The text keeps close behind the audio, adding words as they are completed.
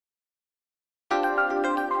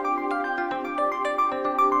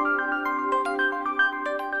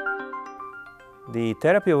The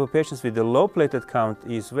therapy of patients with the low platelet count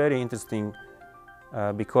is very interesting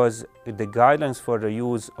because the guidelines for the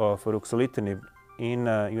use of ruxolitinib in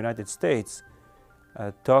United States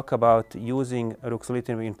talk about using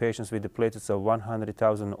ruxolitinib in patients with the platelets of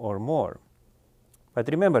 100,000 or more. But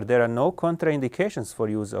remember, there are no contraindications for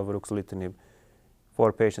use of ruxolitinib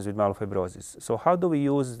for patients with myelofibrosis. So how do we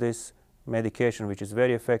use this medication, which is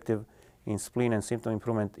very effective in spleen and symptom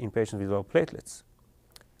improvement in patients with low platelets?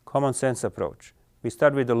 Common sense approach. We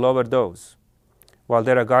start with the lower dose. While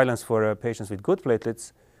there are guidelines for patients with good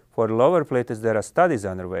platelets, for lower platelets there are studies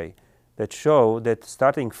underway that show that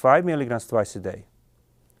starting 5 milligrams twice a day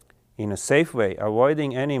in a safe way,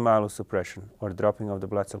 avoiding any myelosuppression or dropping of the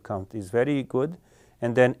blood cell count, is very good.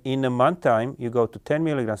 And then in a month time, you go to 10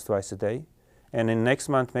 milligrams twice a day, and in next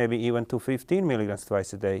month maybe even to 15 milligrams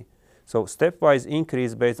twice a day. So stepwise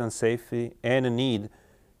increase based on safety and a need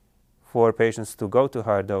for patients to go to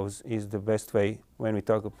higher dose is the best way when we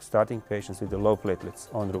talk of starting patients with the low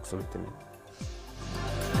platelets on ruxolitinib.